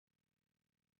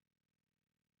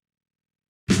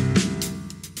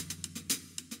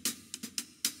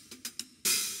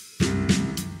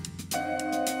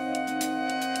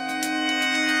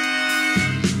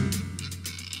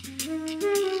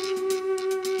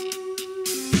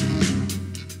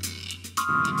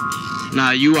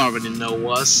Nah, you already know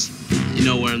us. You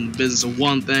know we're in the business of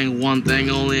one thing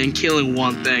only, and killing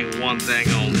one thing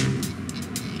only.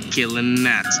 Killing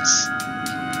Nazis.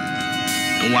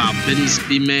 And while business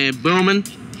be made booming,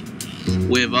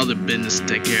 we have other business to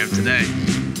take care of today.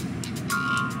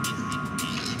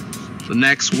 The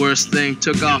next worst thing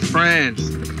took our friends,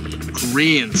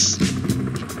 Koreans,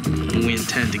 and we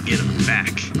intend to get them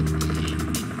back.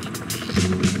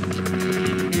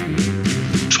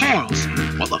 Charles,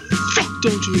 why the fuck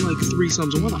don't you like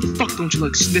threesomes, and why the fuck don't you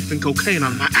like sniffing cocaine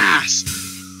on my ass?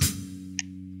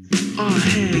 Oh,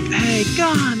 hey,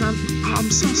 God, I'm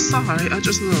so sorry. I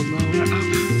just a little lower.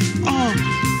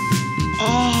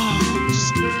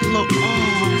 Just a little.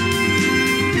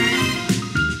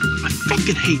 I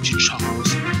fucking hate you,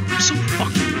 Charles. You're so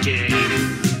fucking gay.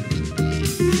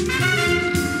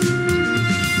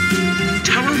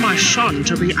 Tell my son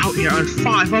to be out here in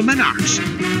 5 minutes.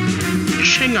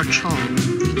 Ching a chong.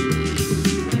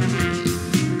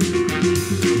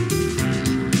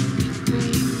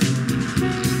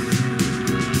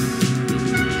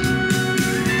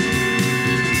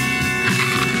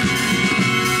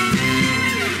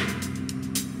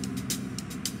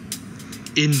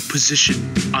 In position,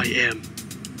 I am.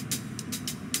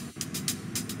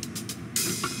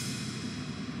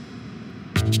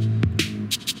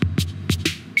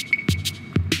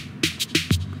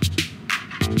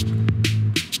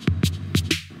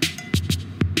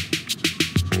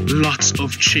 Lots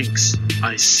of chinks,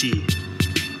 I see.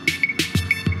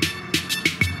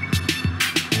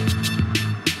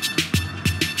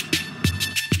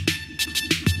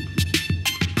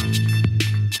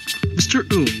 Mr.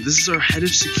 This is our head of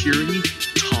security,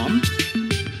 Tom.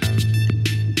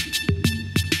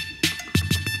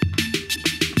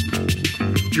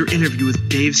 Your interview with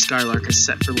Dave Skylark is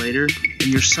set for later, and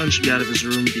your son should be out of his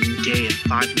room being gay in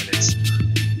 5 minutes.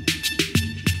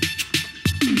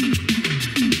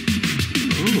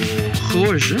 Oh,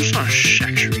 who is this a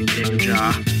sexually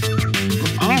ninja?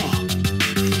 Oh.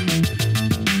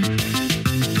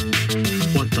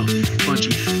 What the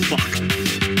fudgy fuck?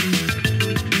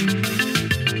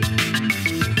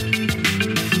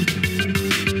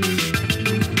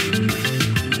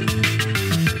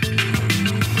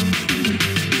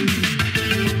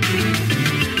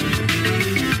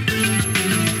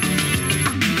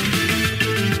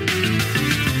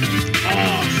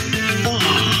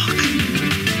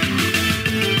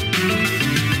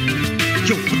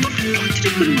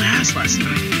 Put in my ass last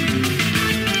night.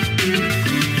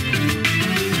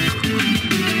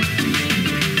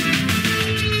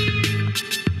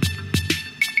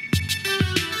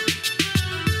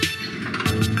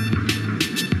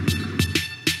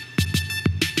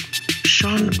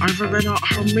 Son, I've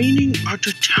been meaning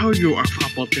to tell you a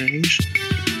couple things.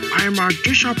 I am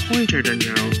disappointed in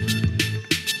you.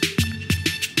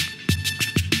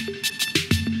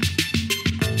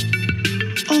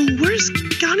 Oh, where's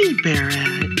Gunny Bear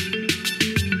at?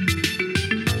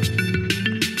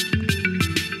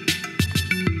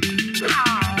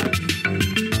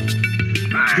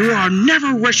 You are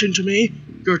never wishing to me.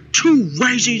 You're too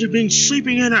lazy to be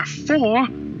sleeping in at 4,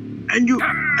 and you're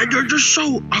just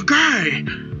so gay.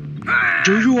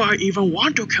 Do you even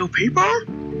want to kill people?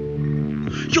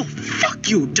 Yo, fuck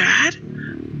you, Dad.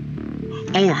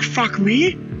 Or fuck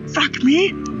me? Fuck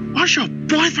me? Why's your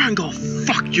boyfriend go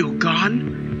fuck you,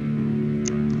 gun?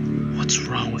 What's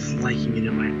wrong with liking it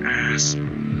in my ass?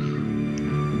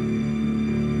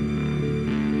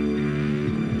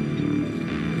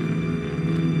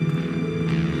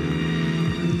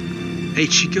 Hey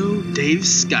Chico, Dave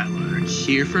Skylark,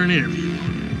 here for an interview.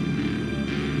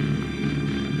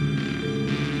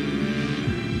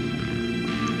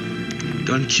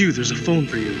 Gun Q, there's a phone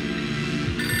for you.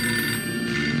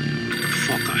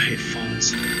 Fuck, I hate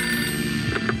phones.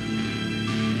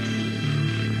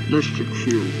 Mr.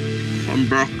 Q, I'm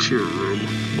back to your room,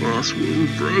 or else we will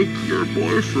break your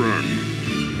boyfriend.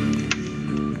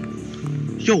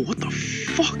 Yo, what the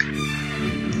fuck?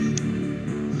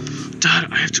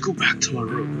 Dad, I have to go back to my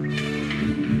room.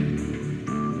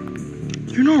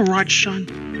 You know what, son?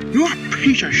 You're a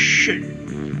piece of shit.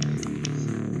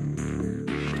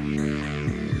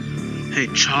 Hey,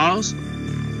 Charles?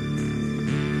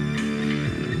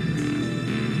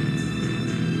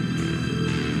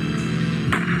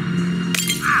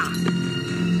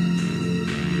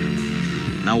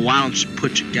 Now why don't you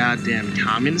put your goddamn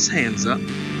communist hands up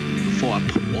before I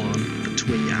put one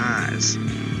between your eyes?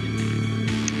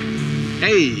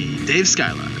 Hey, Dave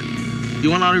Skylark. You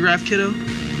want an autograph, kiddo?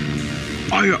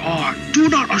 I do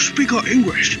not speak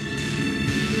English.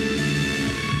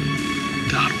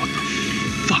 God, what the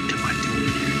fuck am I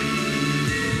doing here?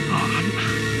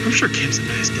 I'm I'm sure Kim's a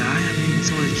nice guy. I mean,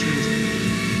 he's only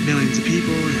killed millions of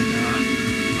people and,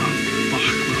 oh, fuck,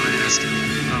 what do I ask him?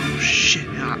 Oh, shit,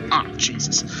 oh,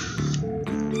 Jesus.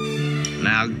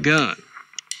 Now, Gun,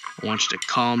 I want you to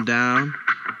calm down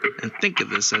and think of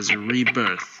this as a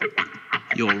rebirth.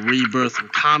 Your rebirth from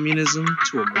communism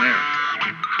to America.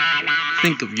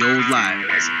 Think of your life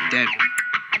as a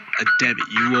debit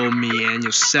you owe me and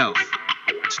yourself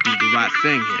to do the right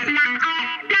thing here.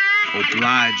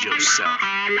 Oblige yourself.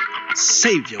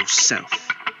 Save yourself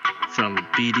from the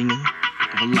beating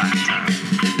of a lifetime.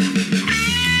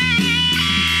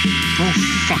 Go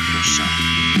fuck yourself.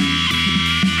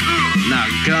 Now,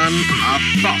 Gun, I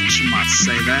thought you might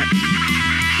say that.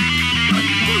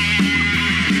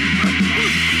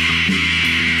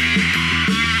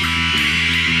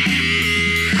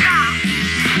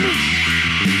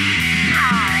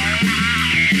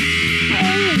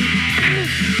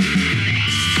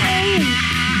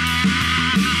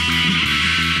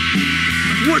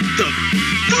 What the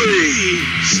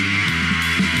freeze?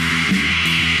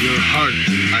 Your heart,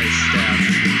 I stabbed.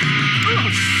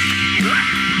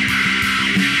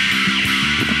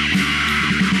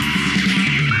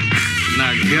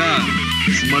 Now, Gun,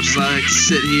 as much as I like to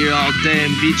sit here all day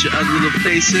and beat your ugly little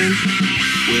face in,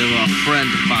 we have a friend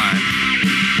to find.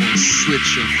 We'll slit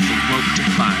your throat to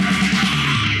find him.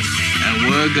 And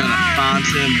we're gonna find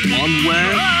him one way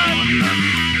or another.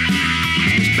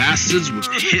 Bastards would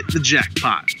hit the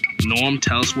jackpot. Norm,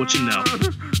 tell us what you know.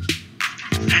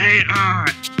 Hey,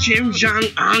 Kim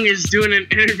Jong-un is doing an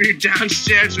interview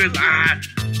downstairs with,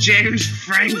 James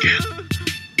Franco.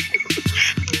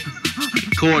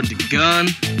 According to Gun,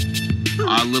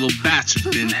 our little batch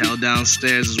has been held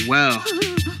downstairs as well.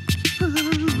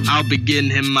 I'll be getting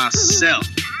him myself.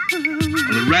 And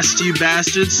the rest of you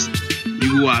bastards,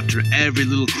 you go after every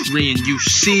little Korean you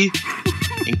see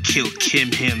and kill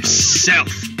Kim himself.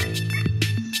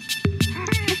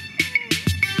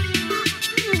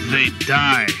 They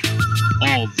die,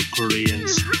 all the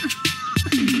Koreans.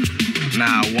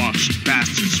 Now I want you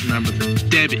bastards to remember the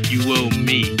debit you owe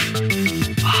me.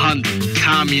 100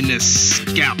 communist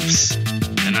scalps,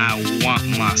 and I want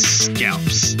my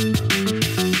scalps.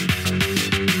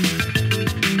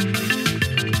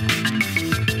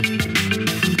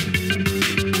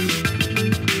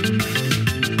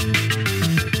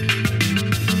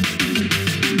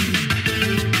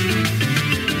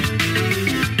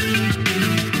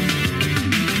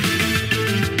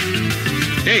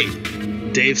 Hey,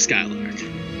 Dave Skylark.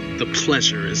 The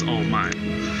pleasure is all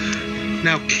mine.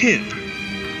 Now, Kim,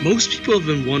 most people have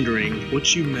been wondering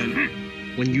what you meant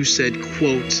when you said,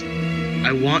 quote,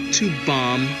 I want to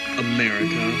bomb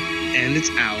America and its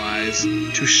allies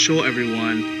to show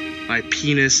everyone my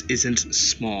penis isn't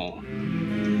small.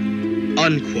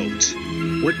 Unquote.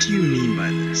 What do you mean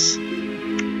by this?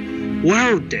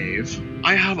 Well, Dave,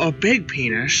 I have a big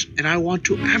penis and I want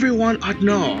to everyone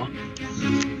know.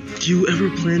 Do you ever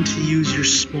plan to use your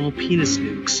small penis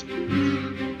nukes?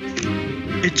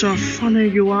 It's funny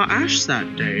you asked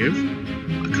that, Dave,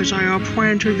 because I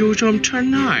plan to use them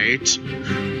tonight.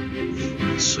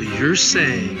 So you're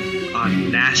saying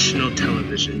on national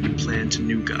television you plan to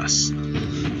nuke us?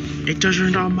 It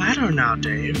doesn't matter now,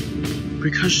 Dave,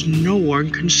 because no one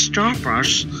can stop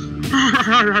us.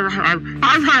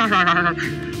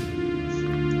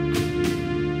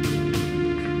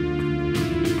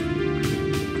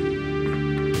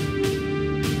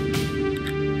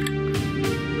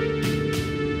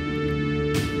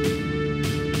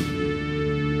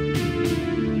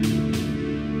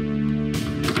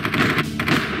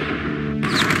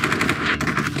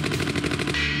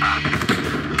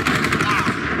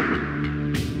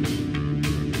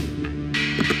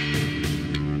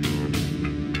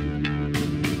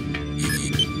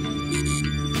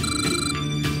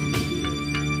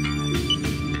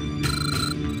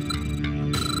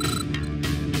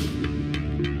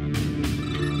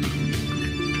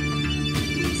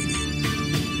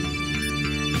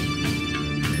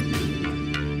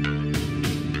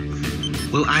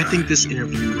 Well, I think this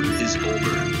interview is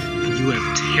over, and you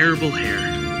have terrible hair.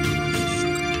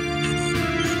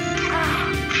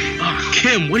 Oh,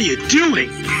 Kim, what are you doing?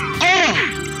 Oh!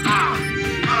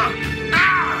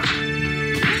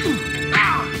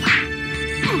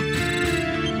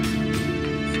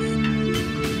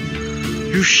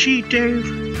 You see, Dave,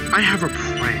 I have a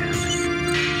plan.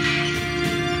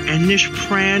 And this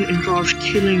plan involves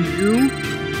killing you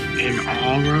and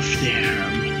all of them.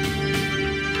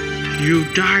 You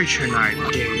die tonight,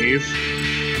 Dave.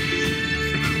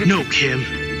 No, Kim.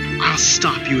 I'll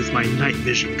stop you with my night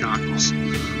vision goggles.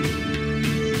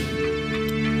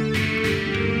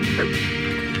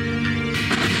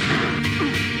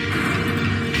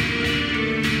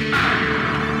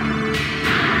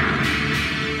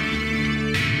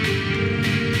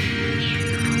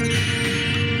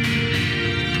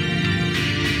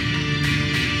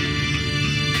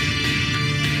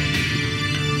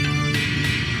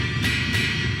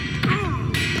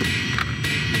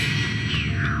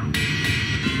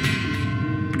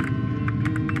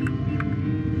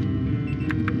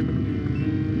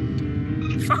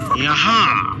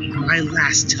 Aha! My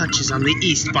last touches on the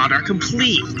East Bot are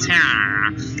complete.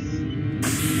 Ah.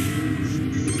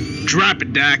 Drop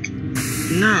it, Dak.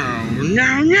 No,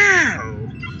 no, no!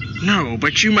 No,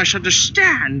 but you must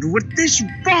understand, with this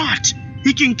bot,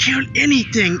 he can kill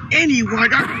anything,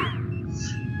 anyone.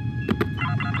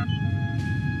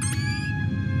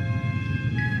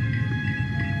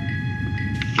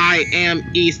 I am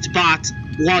East Bot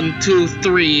 1, 2,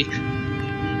 3.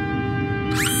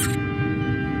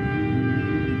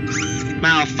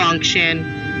 Malfunction.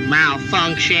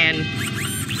 Malfunction.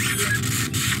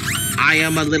 I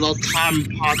am a little Tom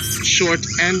Pot, short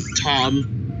and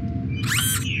Tom.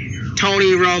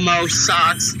 Tony Romo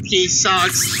sucks. He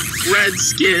sucks.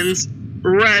 Redskins.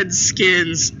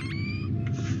 Redskins.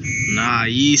 Nah,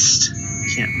 East.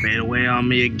 Can't fade away on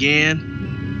me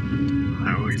again.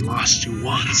 I already lost you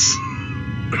once.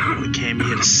 We came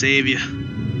here to save you.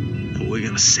 And we're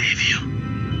gonna save you.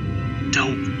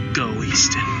 Don't go,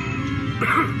 Easton.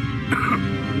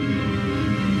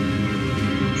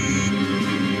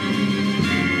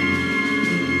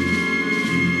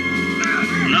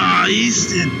 Nah,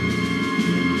 Easton.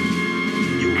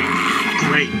 You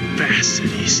great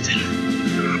bastard, Easton.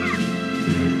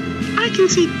 I can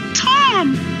see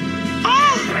Tom.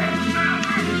 Oh!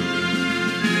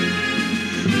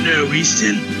 No,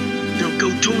 Easton. Don't go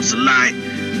towards the light.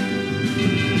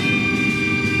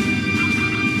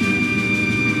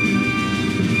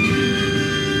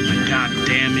 God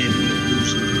damn it.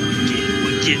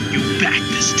 We're getting you back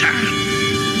this time.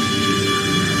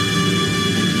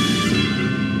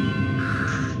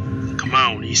 Come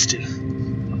on, Easton.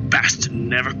 A bastard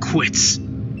never quits.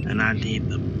 And I need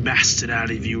the bastard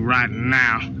out of you right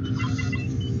now.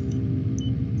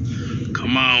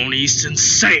 Come on, Easton.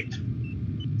 Say it.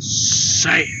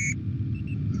 Say it.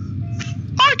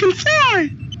 I can fly!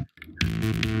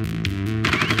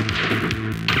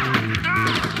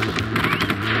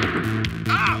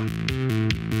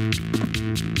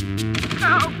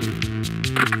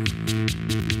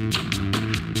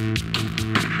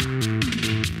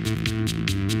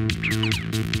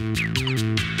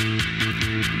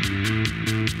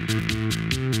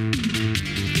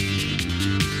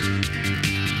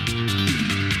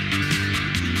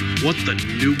 What the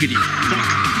nougaty fuck?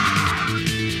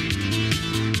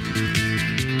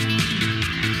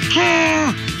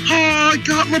 Ha! Ha! I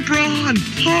got LeBron!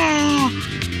 Ha!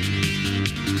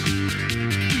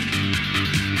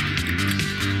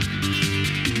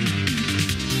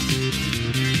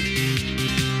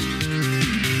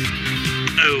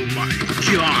 Oh my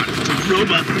god, it's a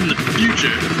robot from the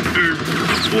future. Or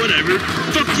whatever.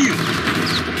 Fuck you!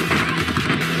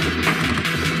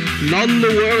 None the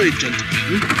worry, gentlemen.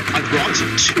 I brought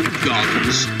 2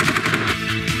 goggles.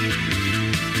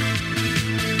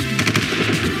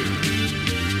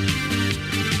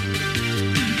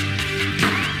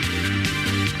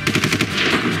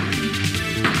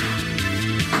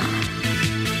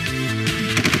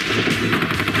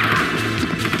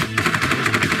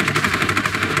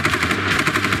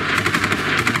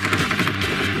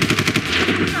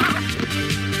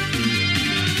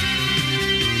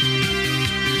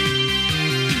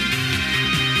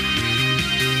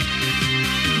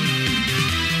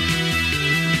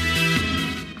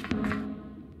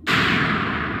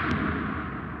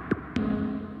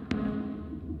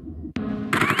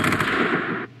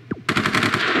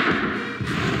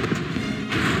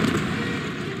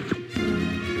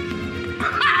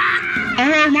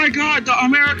 Oh my god, the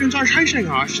Americans are chasing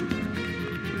us!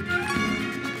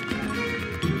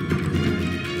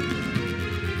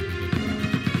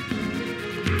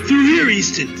 Through here,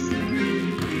 Easton!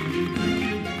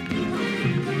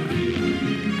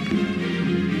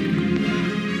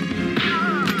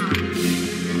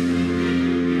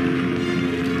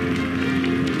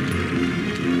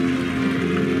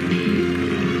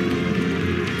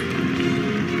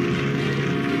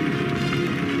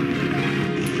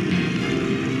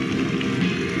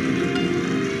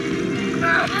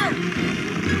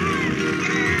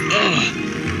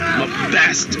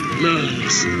 Bastard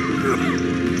lungs.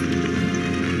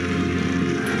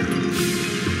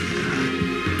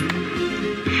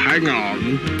 Hang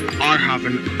on, I have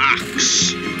an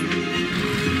axe.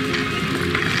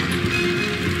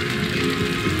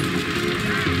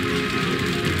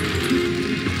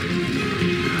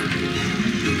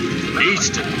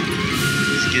 Easton,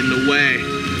 he's getting away.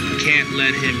 Can't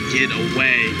let him get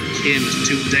away. Kim is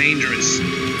too dangerous.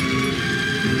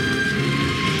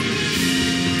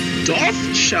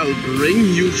 Doth shall bring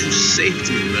you to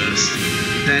safety first,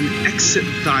 then exit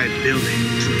thy building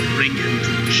to bring him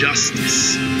to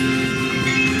justice.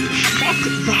 Fuck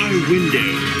thy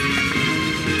window.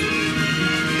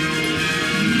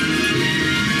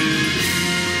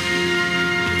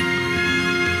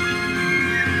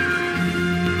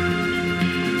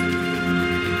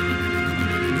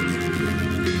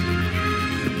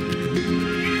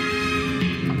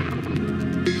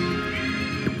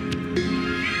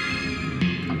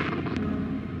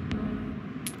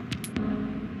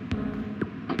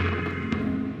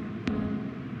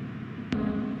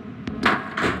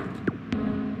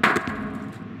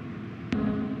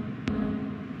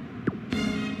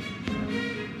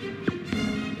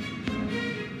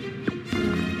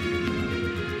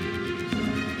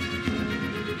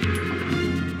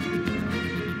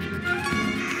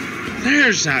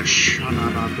 There's that son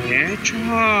of a bitch.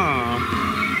 Oh.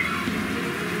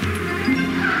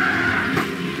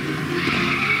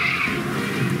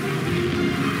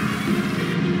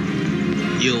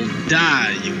 You'll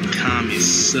die, you commie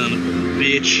son of a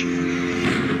bitch.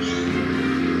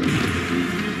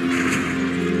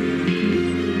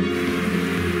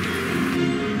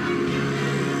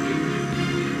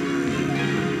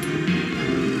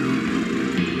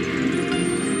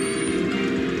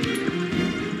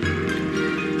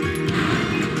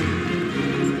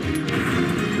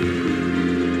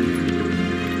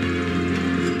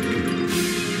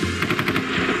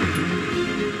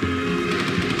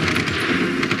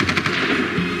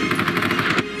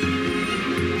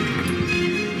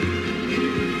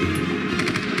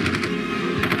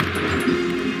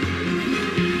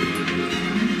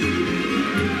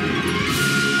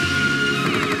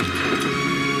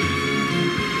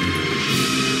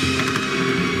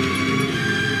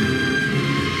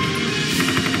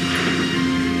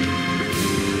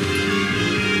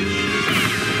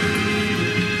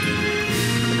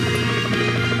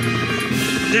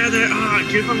 There they are!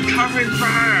 Give them covering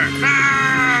fire!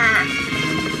 Ah!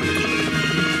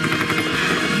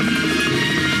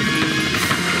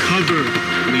 Cover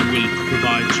we will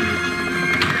provide you.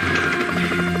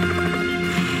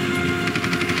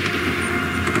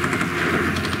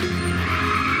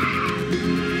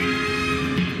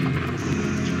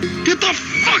 Get the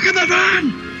fuck in the van!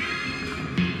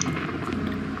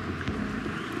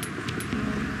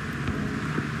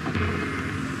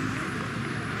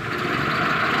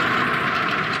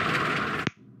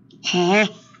 Huh?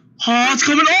 Huh? It's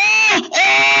coming! Oh!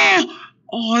 Oh!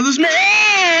 Oh! There's more!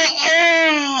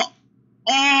 Oh!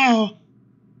 Oh!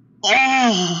 Oh!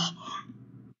 Oh!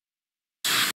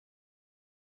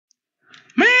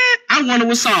 Man, I wonder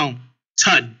what song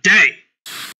today.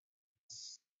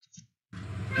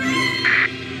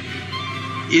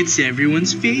 It's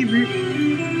everyone's favorite,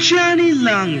 Johnny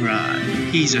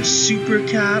Longrod. He's a super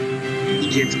cop. He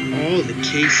gets all the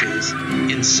cases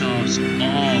and solves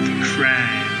all the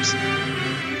crimes.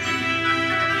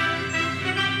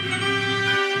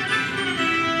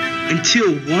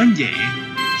 Until one day,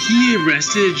 he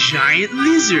arrested a giant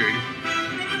lizard.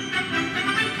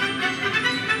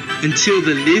 Until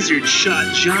the lizard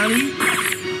shot Johnny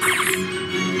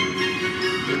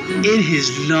in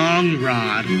his long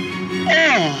rod.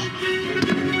 Oh!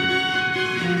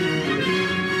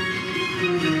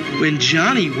 When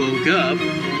Johnny woke up,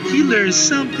 he learned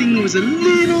something was a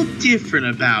little different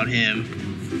about him.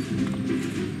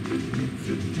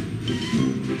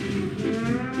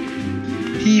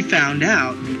 He found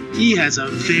out he has a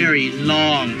very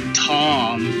long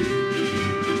tom.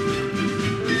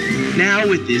 Now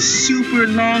with this super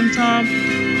long tom,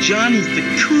 Johnny's the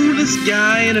coolest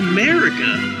guy in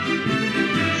America.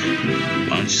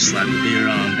 Why don't you slap the beer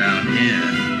on down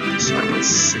here so I can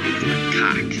sip the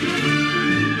cock?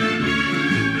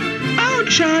 Oh,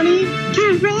 Johnny,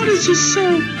 your rod is just so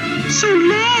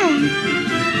long.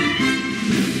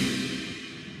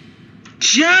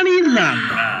 Johnny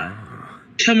Longrod,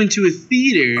 coming to a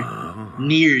theater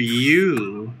near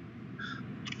you.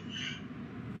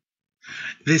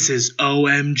 This is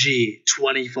OMG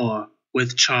 24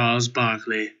 with Charles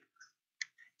Barkley.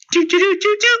 Do do do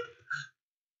do do.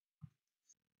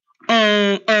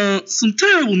 Some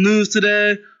terrible news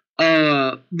today.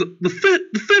 The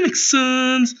Phoenix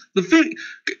Suns,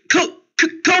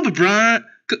 Kobe Bryant,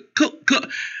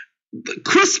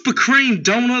 Krispy Kreme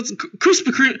donuts,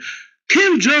 Krispy Kreme.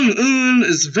 Kim Jong-un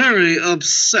is very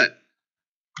upset.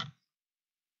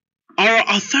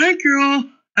 I thank you all,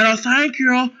 and I thank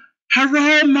you all.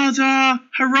 Hurrah, mother,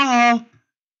 hurrah.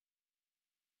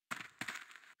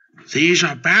 These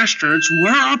are bastards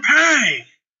we're a pay.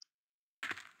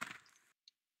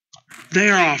 They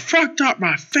are all fucked up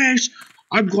my face.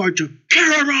 I'm going to kill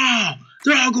them all.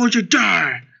 They're all going to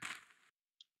die.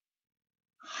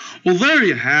 Well, there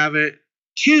you have it.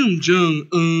 Kim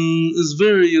Jong-un is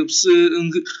very upset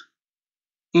and...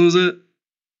 What was it?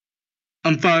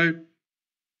 I'm fired.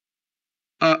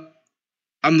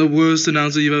 I'm the worst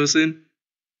announcer you've ever seen.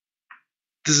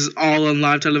 This is all on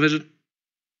live television.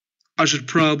 I should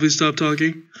probably stop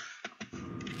talking.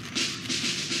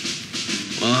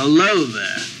 Well, hello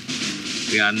there.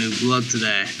 We got new blood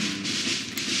today.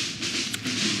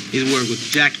 He's worked with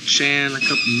Jackie Chan a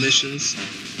couple missions.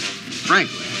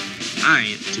 Frankly, I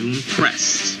ain't too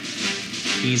impressed.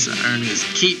 He needs to earn his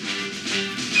keep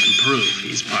and prove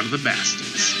he's part of the Bastards.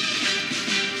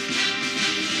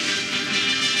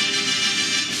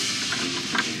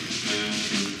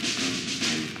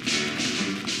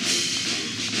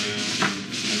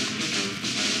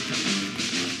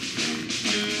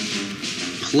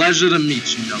 Pleasure to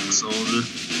meet you, young soldier.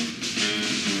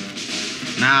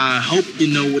 Now, I hope you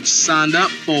know what you signed up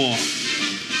for.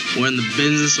 We're in the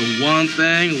business of one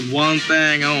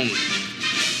thing only.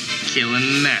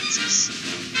 Killing Nazis.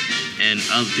 And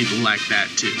other people like that,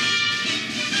 too.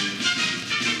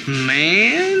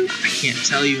 Man, I can't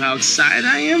tell you how excited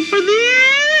I am for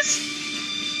this.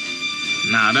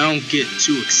 Now, don't get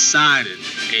too excited,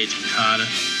 Agent Carter.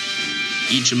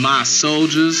 Each of my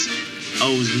soldiers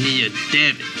owes me a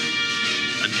debit.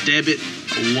 A debit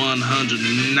of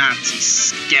 100 Nazi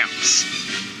scalps.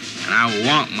 And I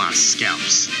want my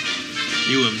scalps.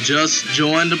 You have just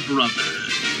joined a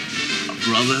brotherhood. A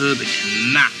brotherhood that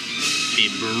cannot be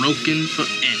broken for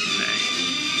anything.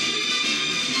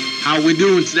 How we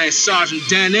doing today, Sergeant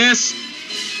Dennis?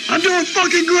 I'm doing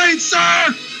fucking great,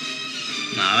 sir!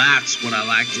 Now that's what I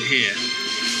like to hear.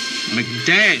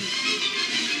 McDaniel,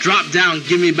 drop down and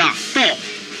give me about 4.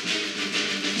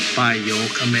 By your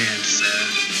command, sir.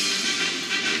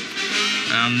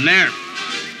 Now, there.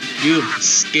 You have the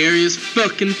scariest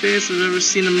fucking face I've ever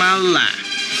seen in my life.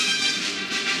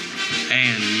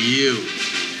 And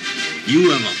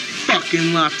you have a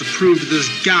fucking lot to prove to this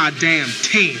goddamn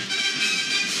team.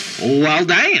 Well,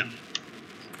 damn.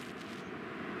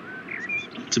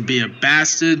 To be a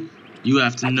bastard, you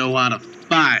have to know how to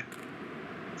fight.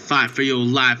 Fight for your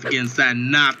life against that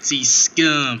Nazi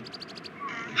scum.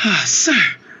 Sir,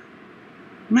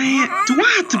 man, do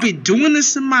I have to be doing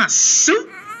this in my suit?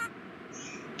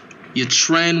 You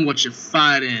train what you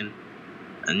fight in,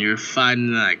 and you're fighting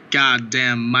in that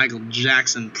goddamn Michael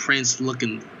Jackson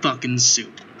Prince-looking fucking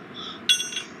suit.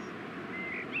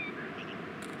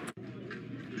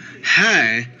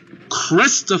 Hey,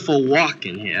 Christopher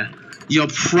Walken here. You're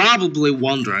probably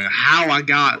wondering how I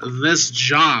got this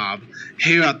job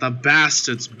here at the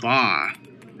Bastards Bar.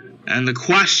 And the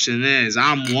question is,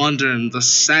 I'm wondering the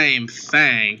same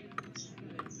thing.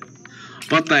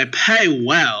 But they pay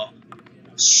well,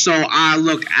 so I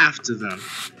look after them.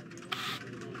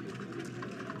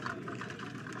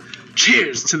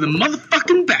 Cheers to the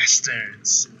motherfucking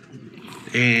bastards.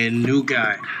 And new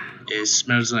guy, it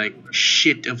smells like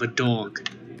shit of a dog.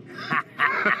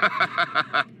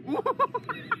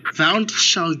 Thou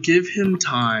shalt give him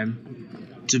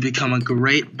time to become a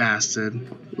great bastard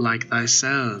like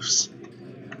thyselves.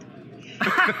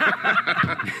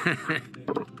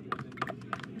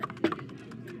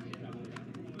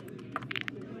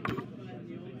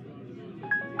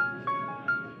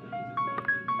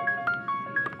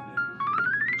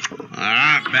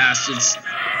 Alright, bastards.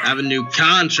 I have a new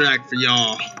contract for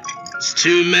y'all. It's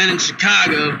 2 men in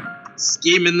Chicago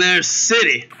scheming their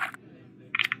city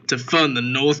to fund the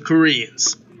North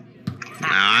Koreans. Now,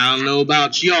 I don't know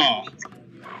about y'all.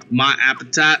 My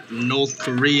appetite for North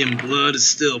Korean blood is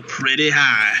still pretty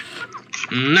high.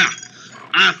 Now,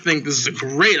 I think this is a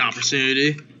great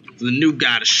opportunity for the new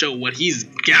guy to show what he's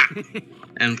got,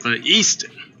 and for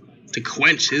Easton to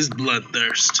quench his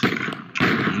bloodthirst.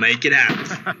 Make it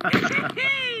happen.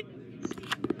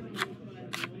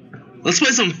 Let's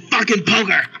play some fucking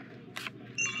poker.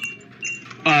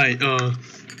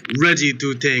 Ready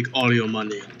to take all your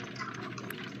money.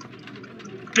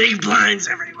 Big blinds,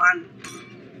 everyone.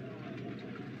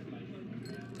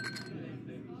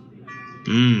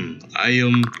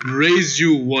 I raise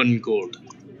you 1 gold.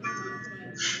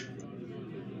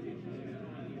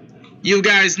 You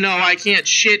guys know I can't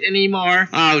shit anymore.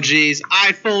 Oh jeez,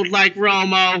 I fold like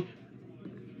Romo.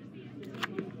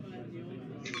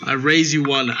 I raise you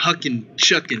 1 huckin'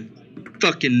 chuckin'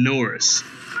 fucking Norris.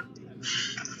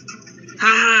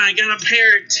 Haha, I got a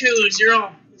pair of 2s, you're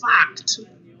all fucked.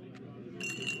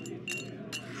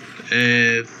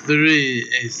 3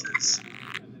 aces.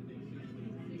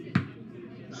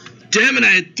 Damn it, I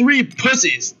had 3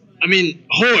 pussies. I mean,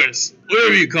 whores,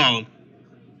 whatever you call them.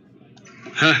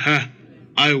 Haha,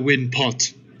 I win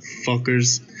pot,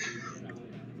 fuckers.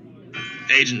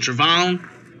 Agent Trevon,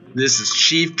 this is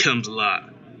Chief Comes-A-Lot.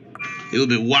 He'll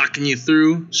be walking you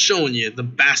through, showing you the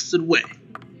bastard way.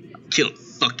 Killing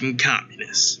fucking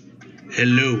communists.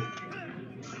 Hello.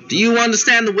 Do you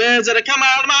understand the words that are coming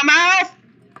out of my mouth?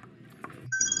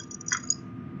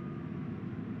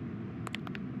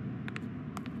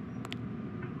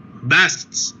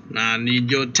 Bastards, now I need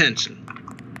your attention.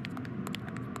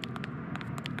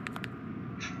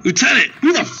 Lieutenant,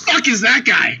 who the fuck is that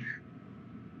guy?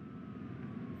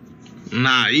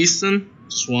 Nah, Easton,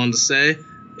 just wanted to say,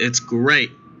 it's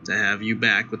great to have you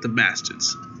back with the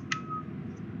bastards.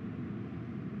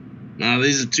 Now,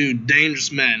 these are 2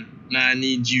 dangerous men, and I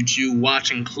need you 2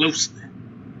 watching closely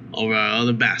over our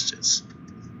other bastards.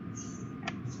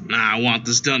 Now, I want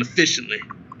this done efficiently.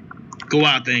 Go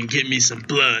out there and get me some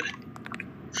blood.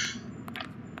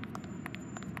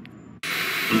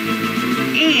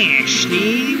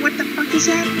 Ashley, what the fuck is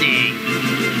that thing?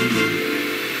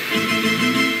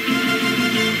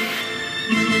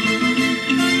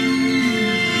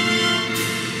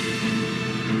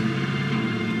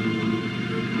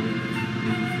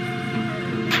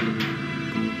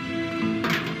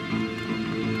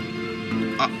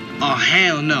 Oh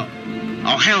hell no.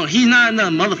 Oh hell, he's not in the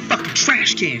motherfucking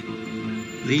trash can.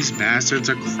 These bastards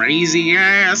are crazy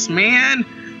ass, man.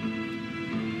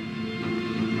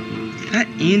 That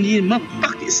Indian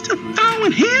motherfucker is still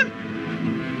following him?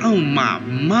 Oh my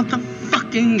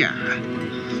motherfucking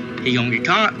god. He gonna get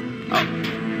caught?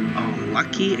 Oh,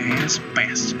 lucky ass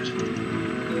bastard.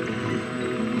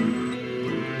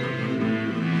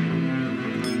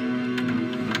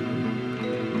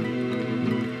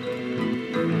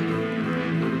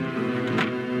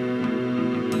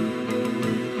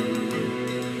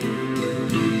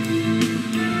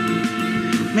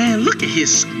 Man, look at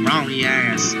his scrawny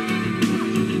ass.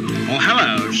 Oh,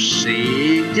 hello,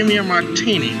 see? Give me a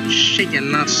martini,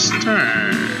 shaken, not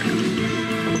stirred.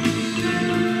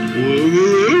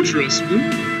 Well, interesting.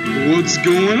 What's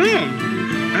going on?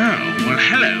 Oh, well,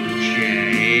 hello,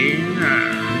 Jay.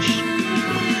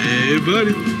 Hey,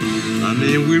 buddy. I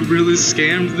mean, we really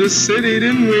scammed this city,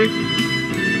 didn't we?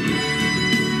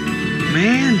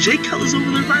 Man, Jay Cutler's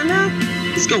over there right now.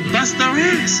 Let's go bust their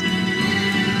ass.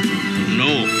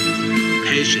 No.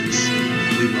 Patience.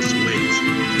 We must wait.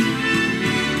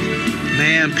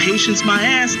 Man, patience my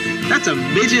ass. That's a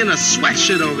midget in a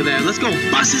sweatshirt over there. Let's go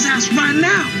bust his ass right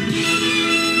now.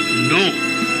 No.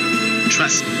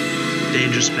 Trust me.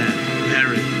 Dangerous man.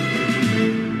 Very.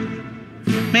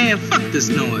 Man, fuck this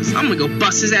noise. I'm gonna go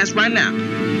bust his ass right now.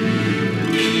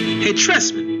 Hey,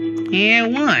 trust me. Yeah,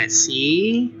 what?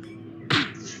 See?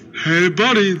 Hey,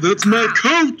 buddy. That's my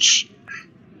coach.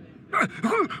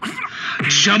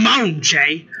 Come on,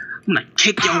 Jay. I'm gonna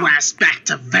kick your ass back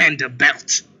to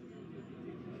Vanderbilt.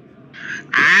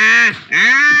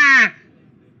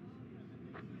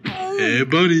 Hey,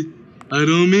 buddy. I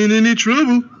don't mean any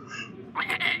trouble.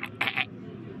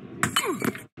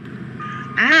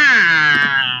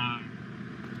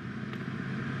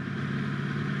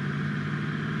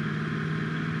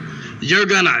 You're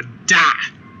gonna die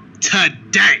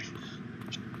today.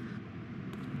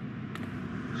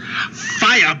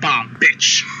 Firebomb,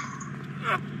 bitch.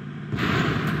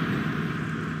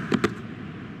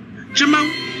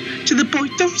 Jamo, to the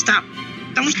point, don't stop.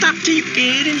 Don't stop till you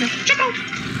get in there. Jamo.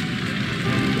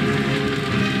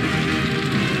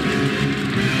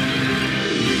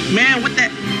 Man, what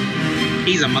that?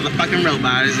 He's a motherfucking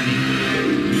robot, isn't he?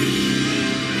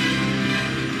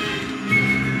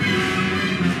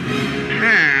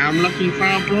 I'm looking for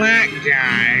a black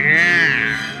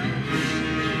guy.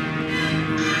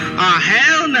 Oh,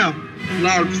 hell no.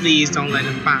 Lord, please don't let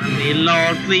him find me.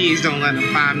 Lord, please don't let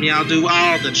him find me. I'll do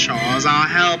all the chores. I'll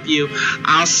help you.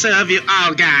 I'll serve you.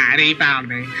 Oh, God, he found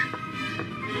me.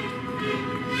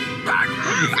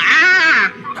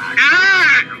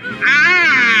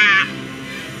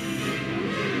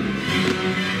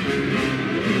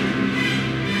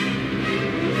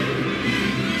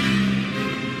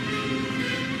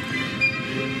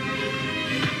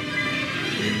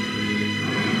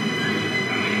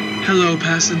 Hello,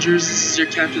 passengers. This is your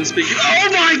captain speaking. Oh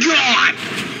my God!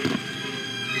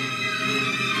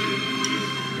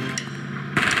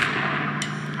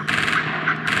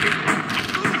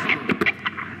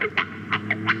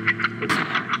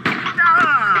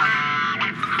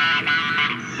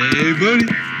 Hey, buddy.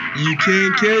 You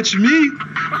can't catch me.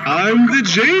 I'm the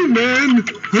J-Man.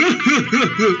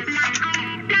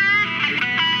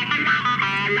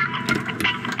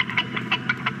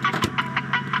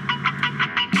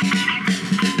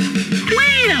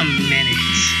 Wait a minute.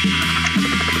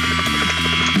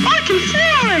 I can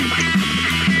fly.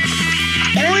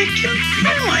 I can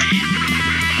fly.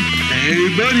 Hey,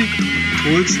 buddy.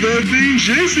 What's that thing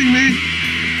chasing me?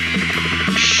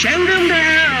 Shoot him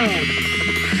down.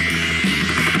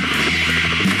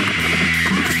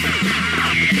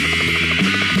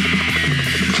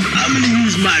 I'm gonna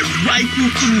use my rifle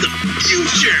from the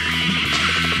future.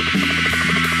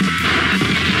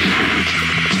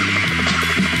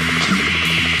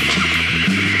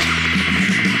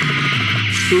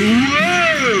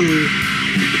 Whoa!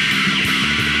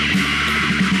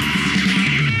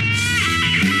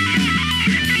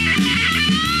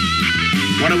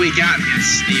 What do we got here,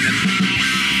 Steven?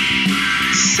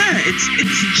 Sir, it's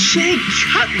Jay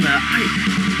Cutler.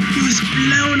 He was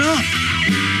blown up.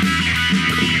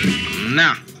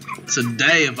 Now,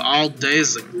 today of all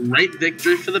days, a great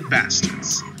victory for the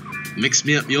bastards. Mix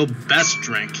me up your best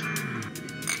drink.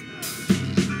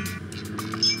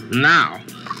 Now,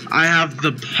 I have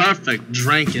the perfect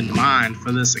drink in mind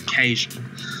for this occasion.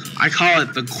 I call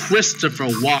it the Christopher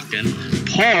Walken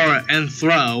pour and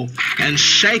throw and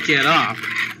shake it up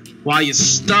while you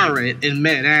stir it in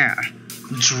midair.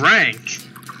 Drink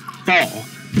for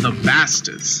the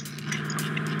bastards.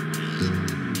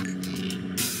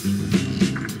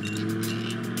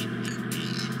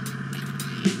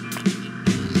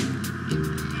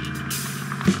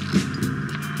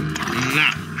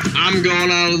 Now, I'm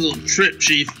going on a little trip,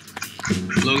 Chief.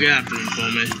 Look after him for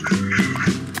me.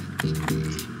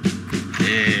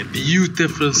 A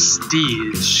beautiful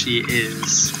steed she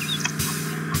is.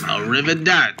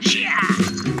 Arrivederci.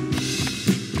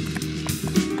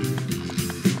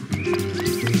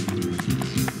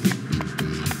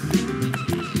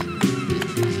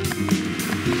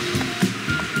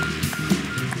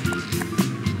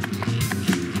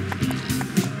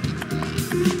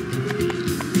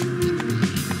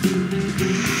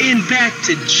 And back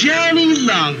to Johnny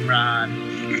Longrod.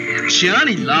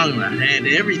 Johnny Longrod had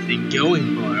everything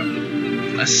going for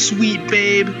him. A sweet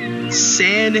babe,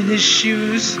 sand in his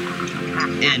shoes,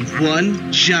 and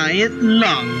one giant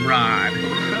long rod.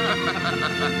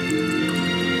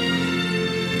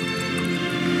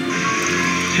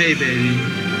 Hey baby,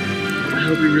 I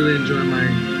hope you really enjoy my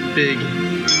big,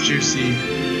 juicy,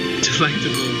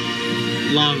 delectable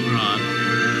long rod.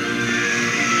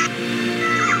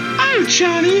 Oh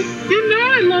Johnny, you know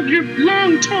I love your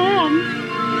long tom.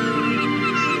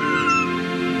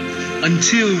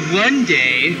 Until one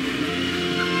day,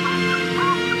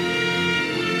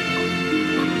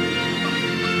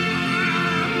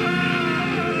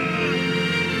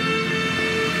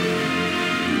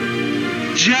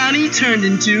 Johnny turned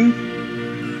into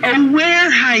a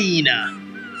were-hyena.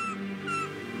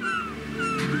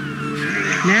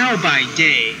 Now by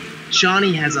day,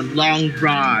 Johnny has a long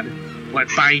rod, but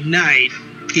by night,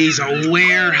 he's a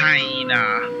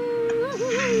were-hyena,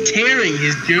 tearing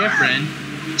his girlfriend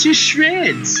to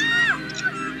shreds.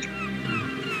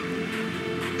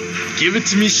 Give it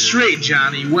to me straight,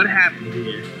 Johnny. What happened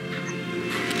here?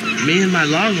 Me and my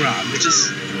long rod, we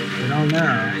don't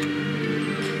know.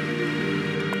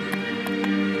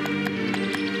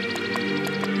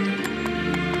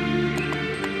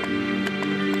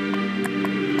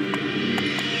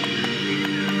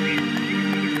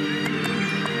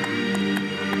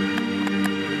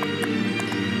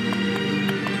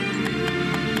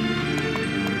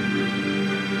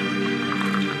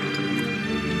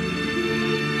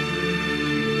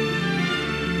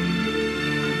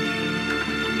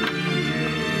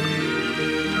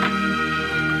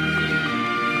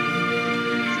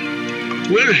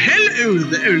 Well, hello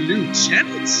there,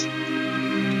 Lieutenant.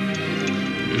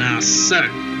 Now, sir,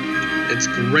 it's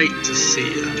great to see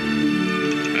you.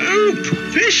 Oh,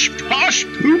 pish posh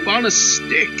poop on a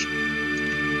stick.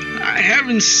 I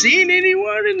haven't seen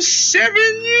anyone in 7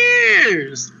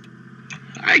 years.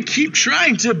 I keep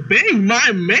trying to bang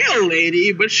my mail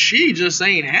lady, but she just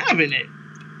ain't having it.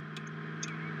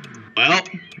 Well,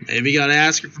 maybe gotta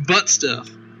ask her for butt stuff.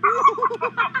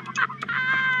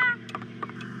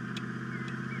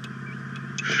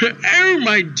 Oh,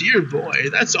 my dear boy,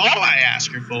 that's all I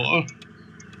ask her for.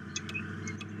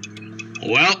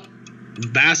 Well, the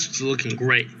bastards are looking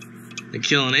great. They're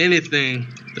killing anything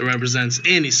that represents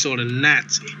any sort of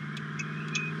Nazi.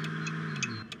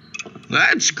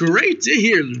 That's great to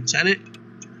hear, Lieutenant,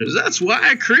 because that's why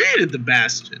I created the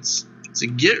bastards, to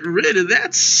get rid of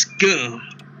that scum.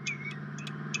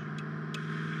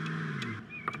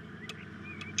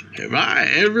 Have I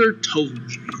ever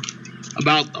told you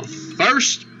about the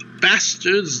first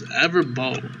bastards ever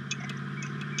born?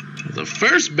 The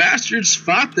first bastards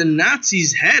fought the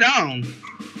Nazis head on,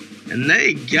 and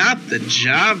they got the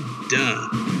job done.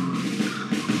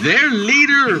 Their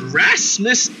leader,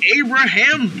 Rasmus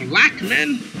Abraham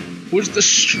Blackman, was the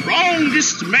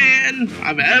strongest man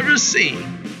I've ever seen.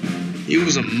 He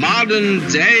was a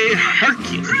modern-day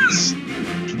Hercules.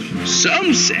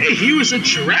 Some say he was a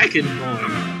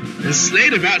dragonborn and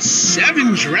slayed about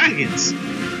 7 dragons.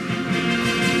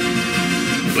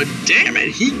 But damn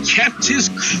it, he kept his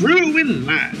crew in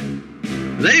line.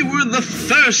 They were the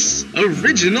first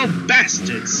original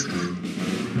bastards.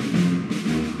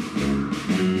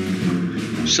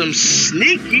 Some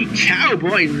sneaky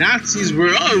cowboy Nazis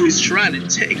were always trying to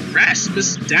take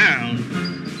Rasmus down,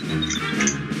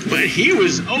 but he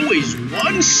was always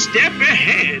one step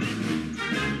ahead.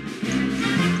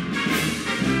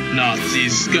 Nazi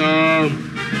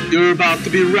scum, you're about to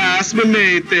be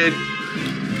Rasminated.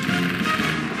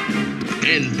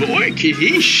 And boy, could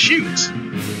he shoot.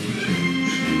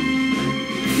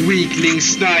 Weakling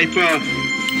sniper,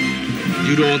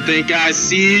 you don't think I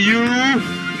see you?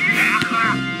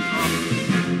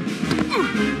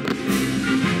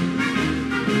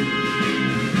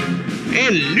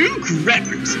 And Luke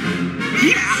Records,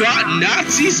 he fought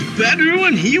Nazis better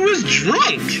when he was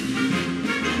drunk.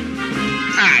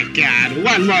 Ah, God,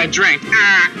 one more drink.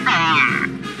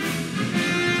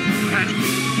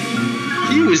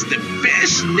 He was the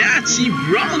best Nazi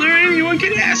brawler anyone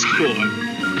could ask for.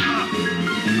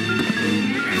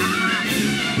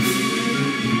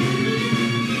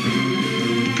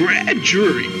 Brad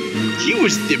Drury, he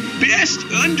was the best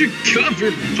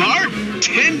undercover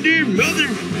bartender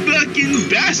motherfucking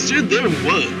bastard there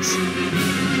was.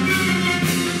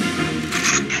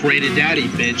 Pray to daddy,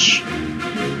 bitch.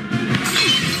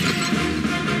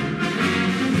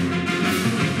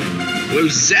 Well,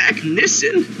 Zach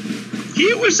Nissen,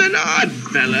 he was an odd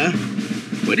fella,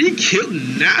 but he killed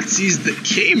Nazis that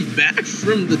came back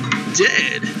from the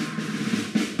dead.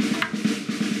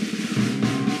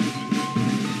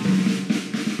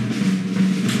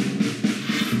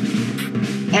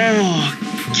 Oh,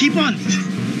 keep on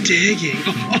digging.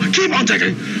 Oh, keep on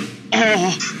digging.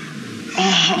 Oh,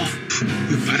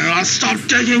 you better not stop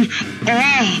digging.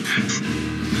 Oh.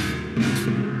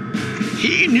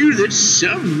 He knew that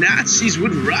some Nazis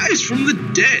would rise from the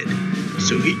dead,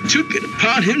 so he took it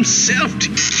upon himself to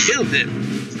kill them.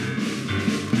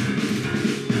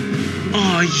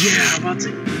 Oh yeah,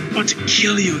 about to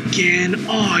kill you again.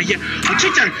 Oh yeah, oh,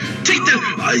 take that,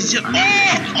 yeah.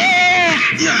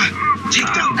 Yeah, take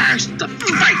that axe to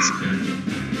fight.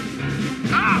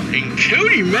 And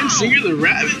Cody Mensinger the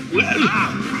Rabbit, well,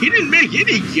 he didn't make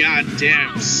any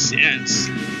goddamn sense.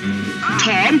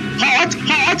 Tom, hot,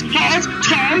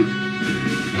 Tom.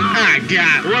 Ah,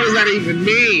 God, what does that even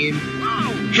mean?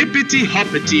 Hippity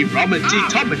hoppity rummity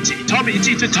tommity Tom.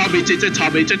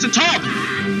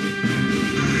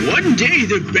 One day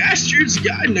the bastards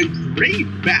got in a great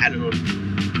battle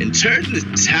and turned the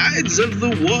tides of the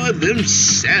war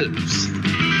themselves.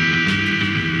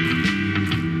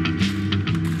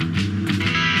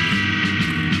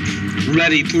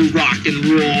 Ready to rock and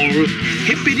roll.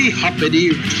 Hippity hoppity,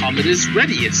 Tomatus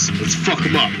readiest. Let's fuck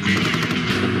him up.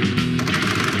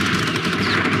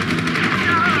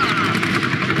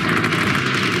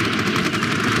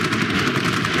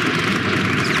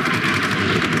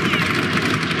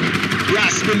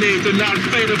 Raspinator, not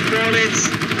fatal bullets.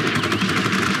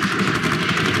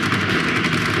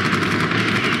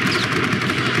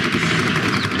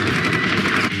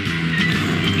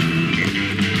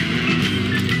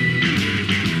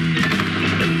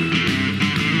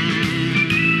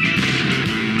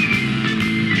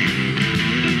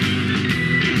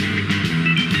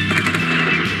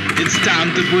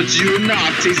 Time to put you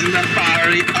Nazis in the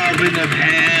fiery oven of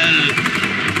hell.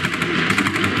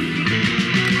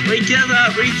 We give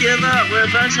up, we're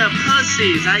a bunch of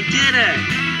pussies, I get it.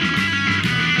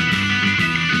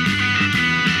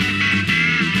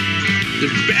 The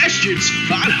bastards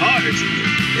fought hard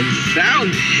and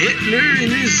found Hitler in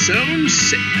his own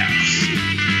sick house.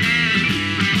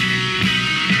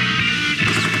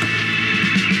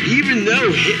 Even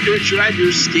though Hitler tried to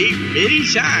escape many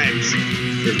times,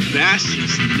 the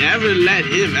bastards never let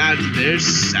him out of their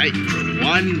sight for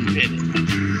 1 minute.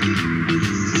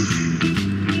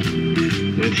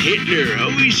 With Hitler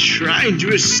always trying to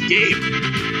escape,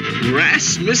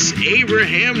 Rasmus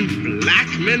Abraham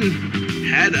Blackman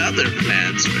had other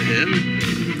plans for him.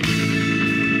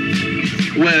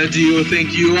 Where do you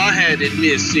think you are headed,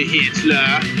 Mr.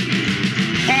 Hitler?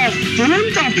 Oh,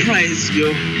 thunder praise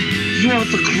you! You are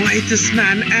the greatest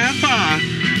man ever!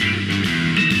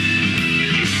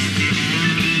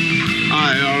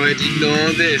 I already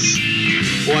know this.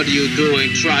 What are you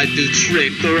doing trying to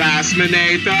trick the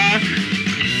Rasminator?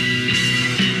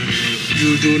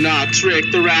 You do not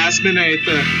trick the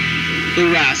Rasminator. The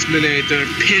Rasminator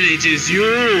pillages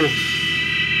you.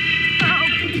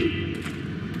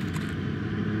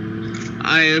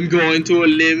 I am going to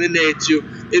eliminate you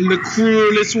in the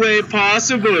cruelest way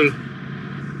possible.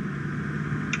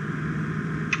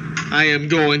 I am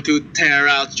going to tear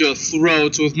out your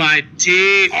throat with my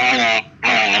teeth.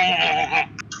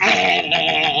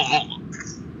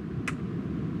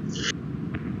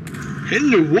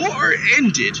 And the war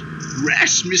ended.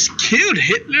 Rasmus killed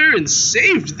Hitler and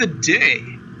saved the day.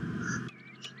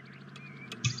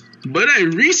 But I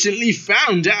recently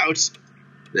found out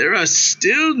there are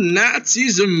still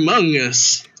Nazis among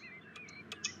us.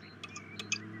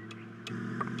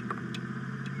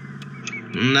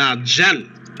 Now, gentlemen,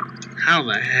 how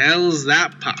the hell is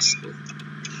that possible?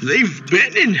 They've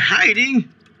been in hiding,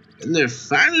 and they're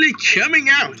finally coming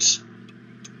out.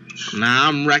 Now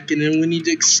I'm reckoning we need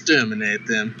to exterminate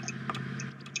them.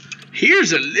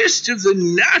 Here's a list of the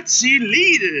Nazi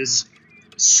leaders.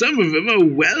 Some of them are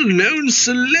well-known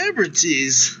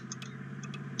celebrities.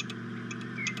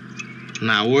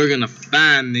 Now we're gonna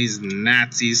find these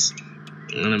Nazis.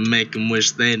 I'm gonna make them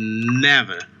wish they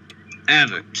never,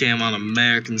 ever came on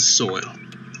American soil.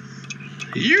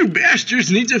 You bastards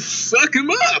need to fuck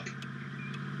them up.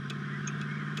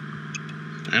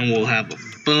 And we'll have a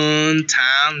fun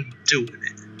time doing it.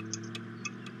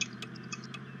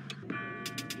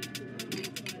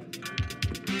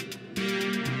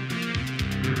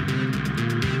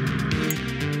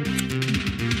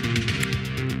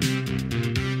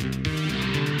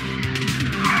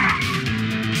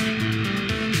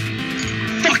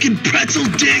 Fucking pretzel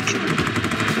dick!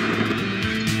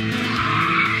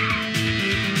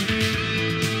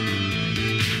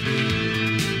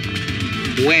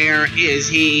 Where is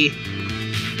he?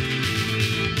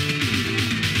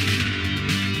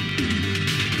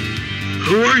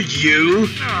 Who are you?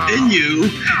 And you?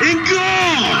 And go!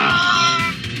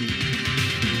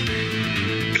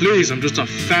 Please, I'm just a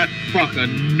fat fuck, a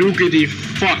nougaty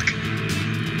fuck.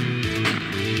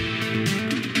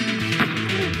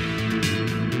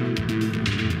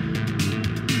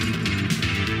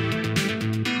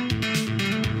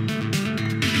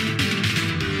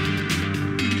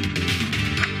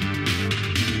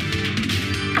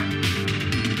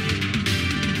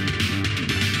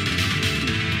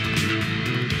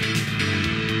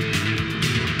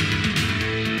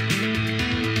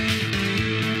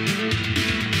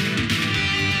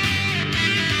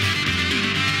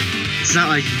 It's not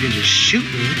like you can just shoot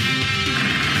me.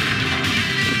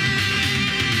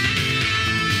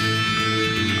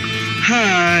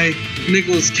 Hi,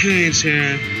 Nicolas Cage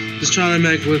here. Just trying to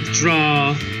make a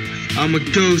withdrawal. I'm a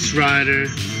ghost rider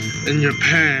in your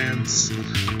pants.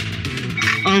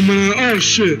 Oh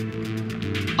shit.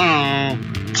 Oh,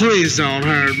 please don't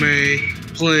hurt me.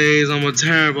 Please, I'm a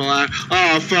terrible actor.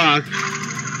 Oh fuck.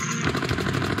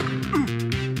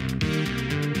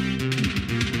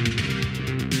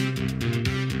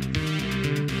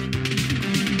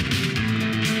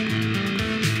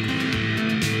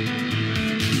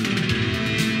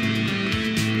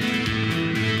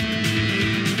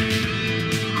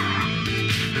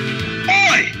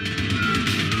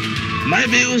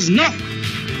 Maybe it was nothing.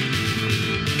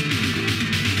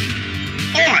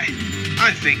 Oi!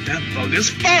 I think that bugger's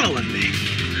following me.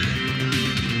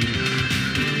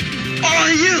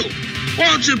 Oi, you! Why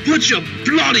don't you put your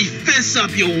bloody fists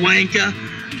up, you wanker?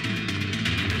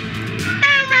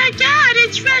 Oh my god,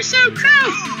 it's Russell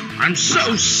Crowe! I'm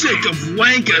so sick of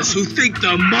wankers who think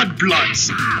they're mudbloods.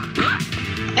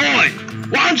 Oi!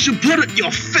 Why don't you put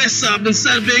your fists up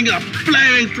instead of being a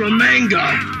flaming flamingo?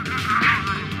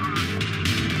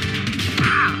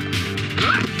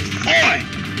 Oi!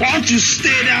 Why don't you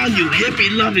stay down, you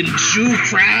hippie-loving Jew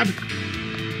crab?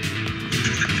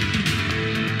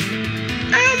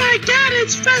 Oh my god,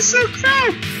 it's Russell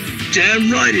Crowe! Damn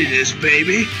right it is,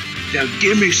 baby. Now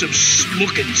give me some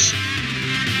smookins.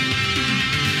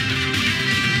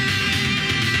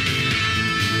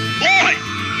 Oi!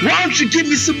 Why don't you give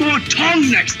me some more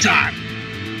tongue next time?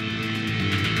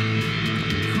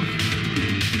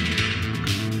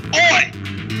 Oi!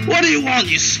 What do you want,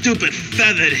 you stupid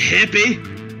feathered hippie?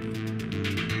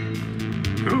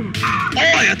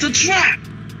 Oi, it's a trap!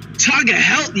 Tiger,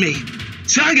 help me!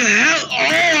 Tiger, help!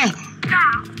 Oh!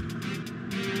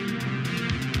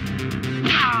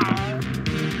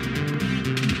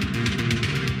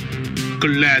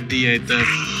 Gladiator,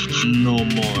 no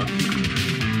more.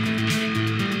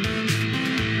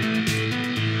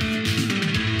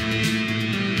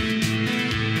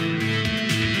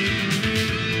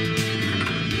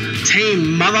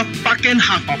 Team motherfucking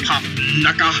Hufflepuff,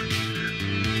 knucker.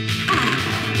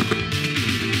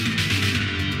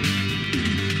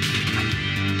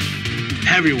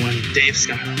 Hey everyone, Dave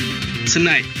Schuyler.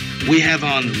 Tonight, we have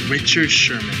on Richard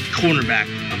Sherman, cornerback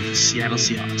of the Seattle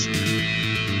Seahawks.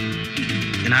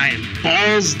 And I am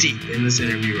balls deep in this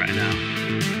interview right now.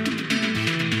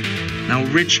 Now,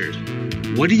 Richard,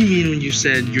 what do you mean when you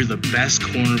said you're the best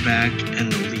cornerback in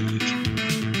the league?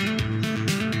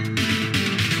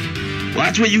 Well,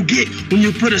 that's what you get when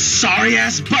you put a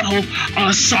sorry-ass butthole on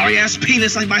a sorry-ass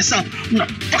penis like myself. I'm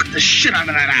gonna fuck the shit out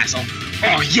of that asshole.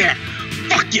 Oh, yeah.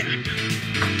 Fuck yeah.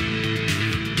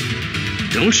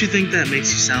 Don't you think that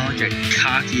makes you sound like a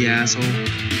cocky asshole?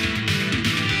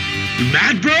 You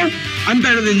mad, bro? I'm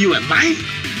better than you at life,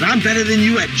 and I'm better than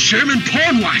you at German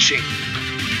porn watching.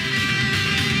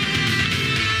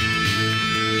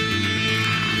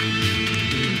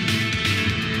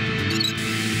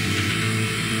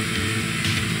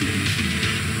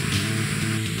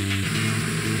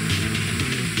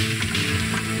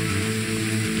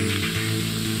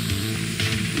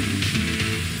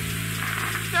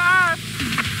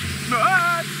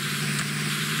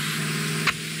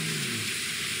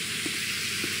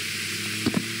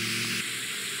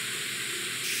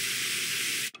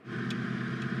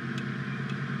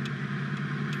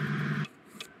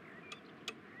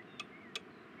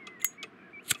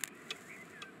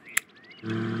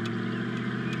 When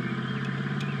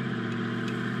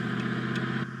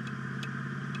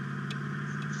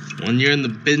you're in the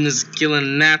business of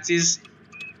killing Nazis,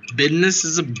 business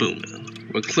is a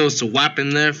booming. We're close to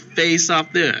wiping their face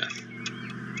off the earth.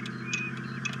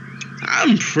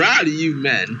 I'm proud of you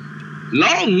men.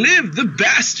 Long live the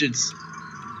bastards!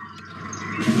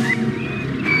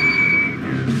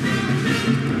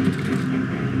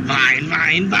 Fine,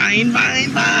 fine, fine, fine,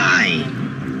 fine!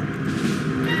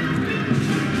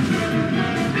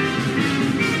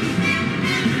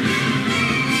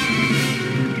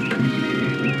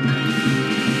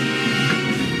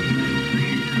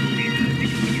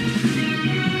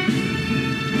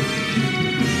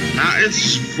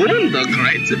 It's wonder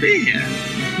great to be here.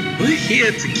 We're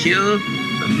here to kill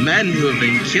the men who have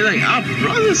been killing our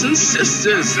brothers and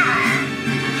sisters.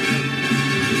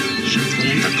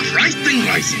 Wunder Christ.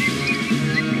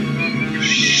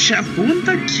 Chef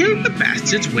Wunder killed the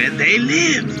bastards where they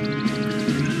live.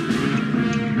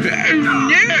 Oh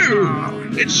no!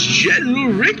 It's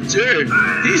General Richter.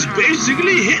 He's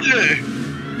basically Hitler.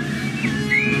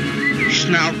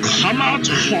 Now come out,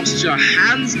 toss your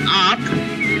hands up.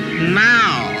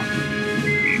 Now!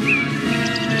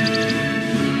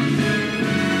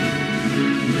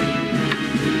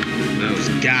 Those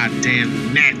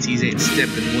goddamn Nazis ain't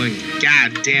stepping one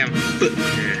goddamn foot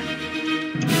here.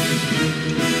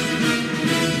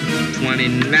 20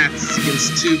 Nazis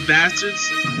against 2 bastards?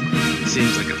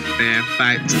 Seems like a fair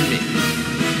fight to me.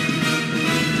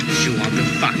 You want to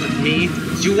fuck with me?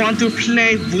 You want to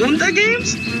play Wunder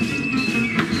games?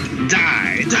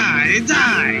 Die, die,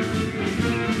 die!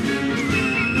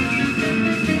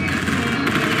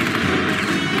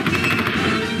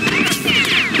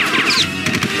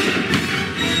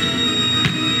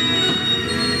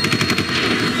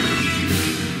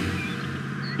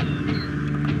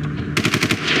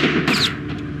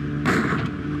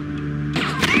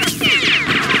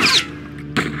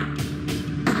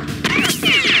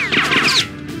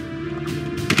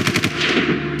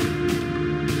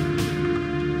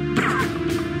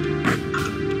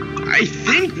 I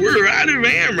think we're out of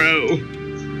ammo.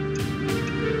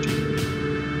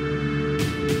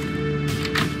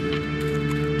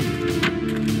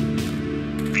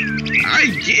 I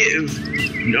give.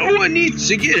 No one needs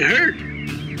to get hurt.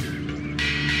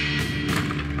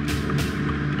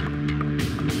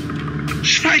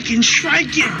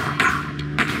 Strike it.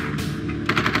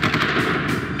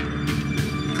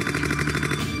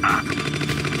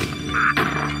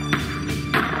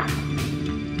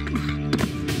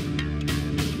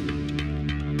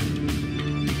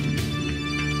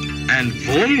 And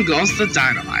boom goes the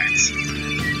dynamite.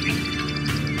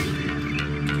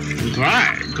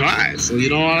 Great. So you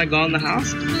don't want to go in the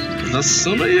house? The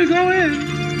sooner you go in,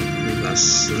 the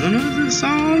sooner this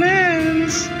all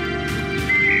ends.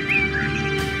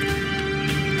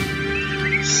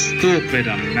 Stupid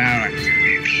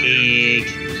American pig.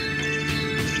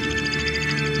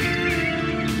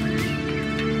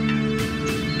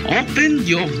 Open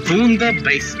your Wunder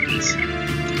basement.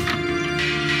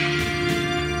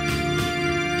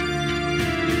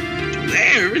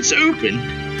 There, it's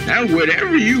open. Now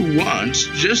whatever you want,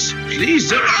 just please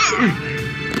don't.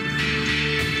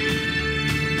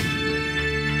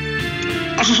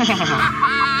 Oh,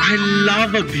 I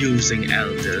love abusing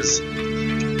elders.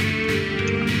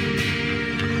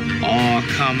 Oh,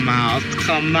 come out,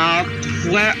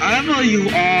 wherever you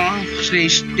are,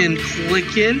 Christian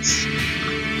Clickens.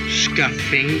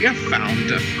 Schkafinger,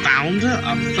 founder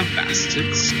of the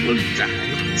bastards, will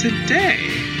die today.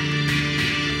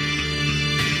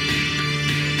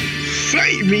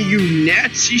 Fight me, you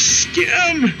Nazi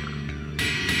scum!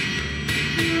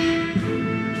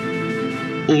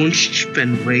 I've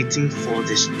been waiting for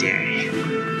this day.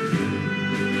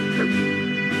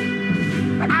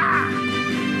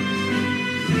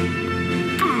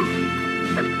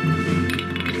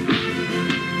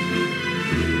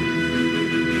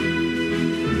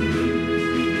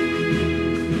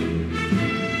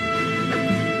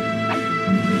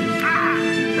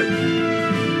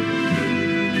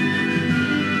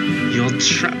 You're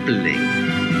troubling.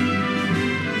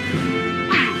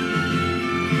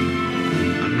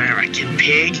 American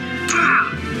pig.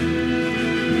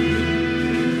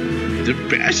 The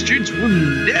bastards will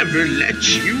never let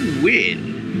you win.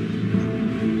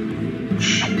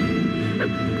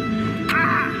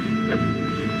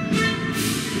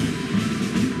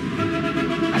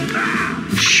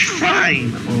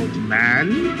 Fine, old man.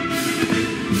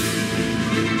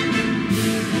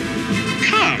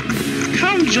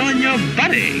 Come join your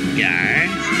buddy, guy.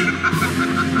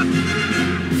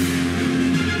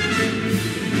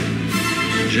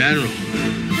 General,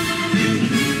 you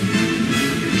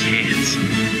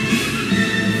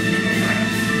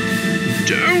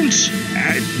Don't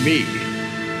add me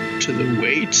to the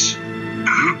weight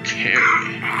you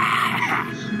carry.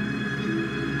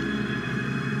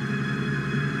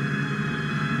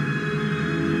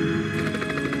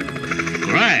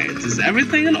 Right, is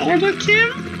everything in order,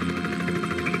 Kim?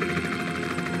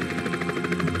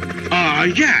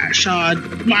 Yes,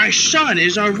 my son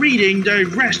is reading the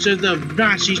rest of the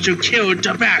Nazis who killed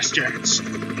the bastards.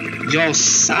 Your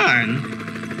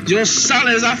son? Your son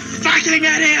is a fucking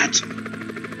idiot!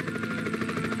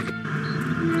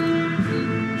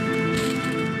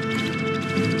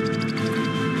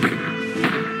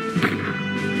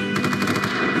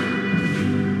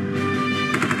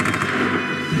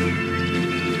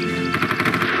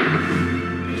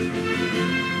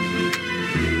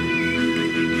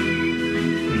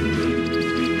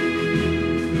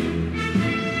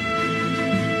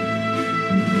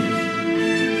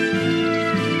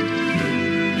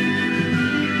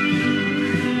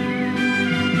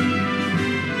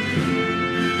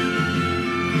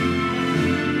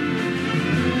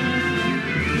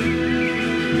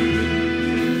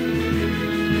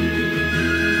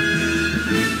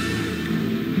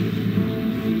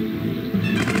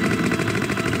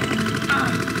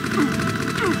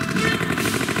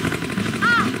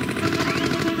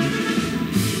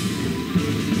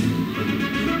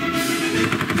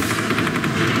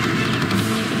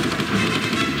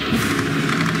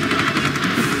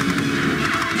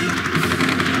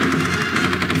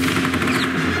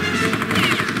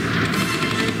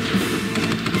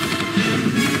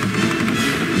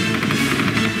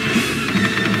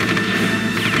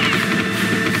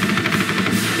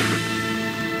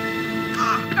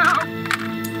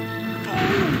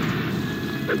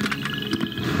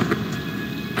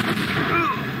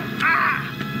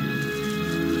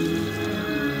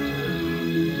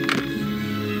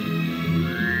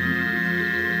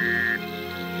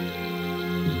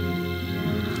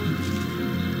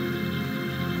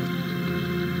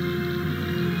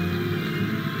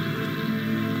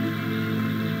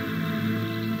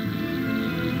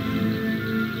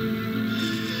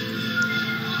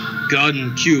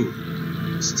 Gordon Q,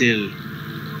 still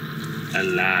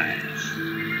alive.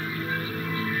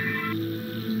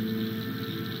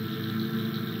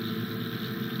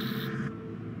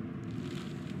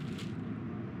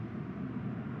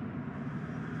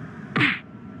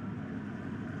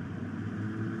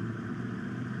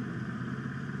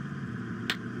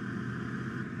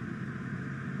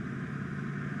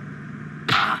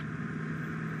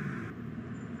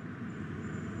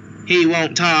 He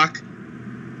won't talk.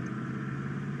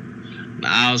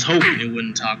 I was hoping he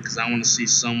wouldn't talk because I want to see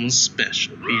someone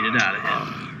special beat it out of him.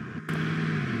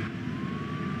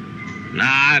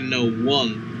 Now I know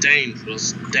one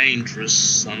dangerous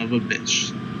son of a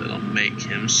bitch that'll make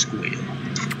him squeal.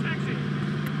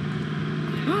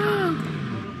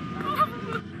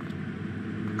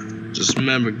 Just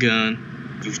remember, Gun,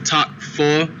 if you've talked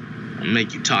before, I'll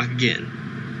make you talk again.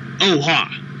 Oh ha!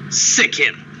 Sick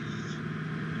him!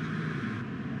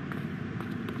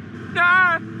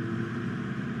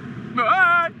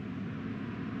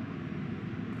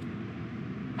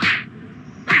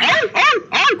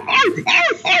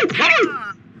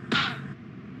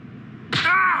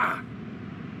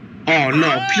 Oh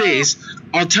no, please,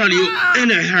 I'll tell you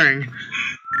anything.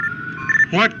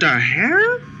 What the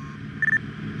hell?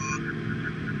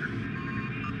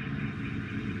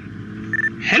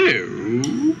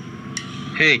 Hello?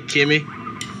 Hey, Kimmy.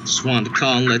 Just wanted to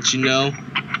call and let you know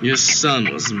your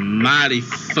son was mighty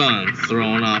fun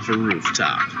throwing off a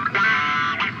rooftop.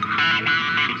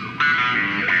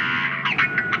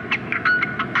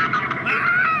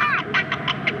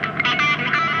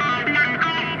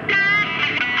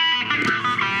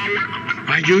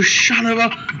 You son of a...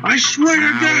 I swear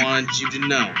to God... I want you to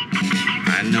know.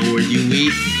 I know where you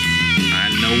eat. I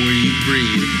know where you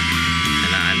breathe.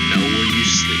 And I know where you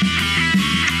sleep.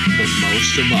 But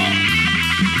most of all,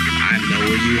 I know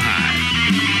where you hide.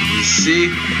 You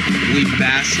see, we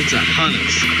bastards are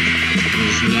hunters.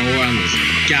 There's nowhere on this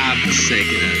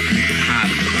godforsaken earth you can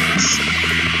hide from us.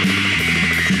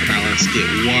 Now let's get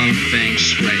one thing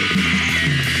straight.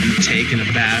 You taking a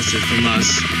bastard from us,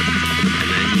 and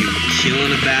then you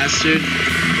killing a bastard,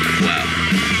 well,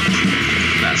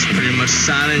 that's pretty much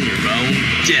signing your own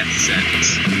death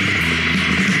sentence.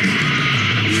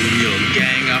 You and your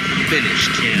gang are finished,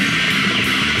 Kim.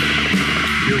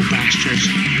 You bastards!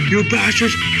 You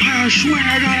bastards! I swear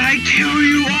to God, I kill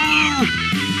you all!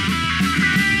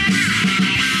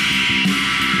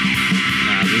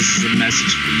 Now, this is a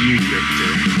message for you,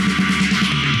 Richter.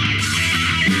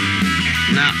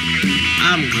 Now,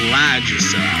 I'm glad you're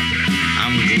still out there. I'm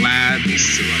I'm glad there's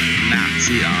still a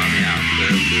Nazi army out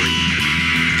there for you.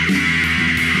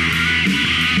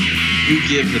 You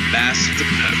give the bastards a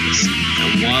purpose,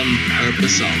 and one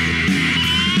purpose only: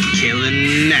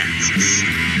 killing Nazis.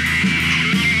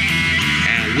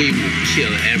 And we will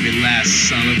kill every last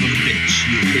son of a bitch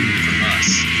you've hidden from us.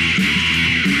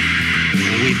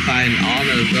 And we fight in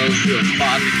honor of those who have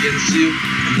fought against you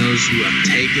and those who have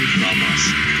taken from us.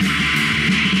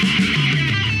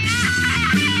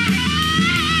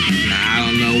 Now, I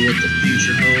don't know what the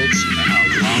future holds or how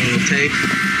long it'll take,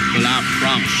 but I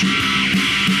promise you,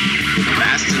 the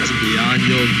bastards will be on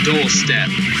your doorstep,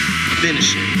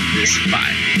 finishing this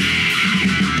fight.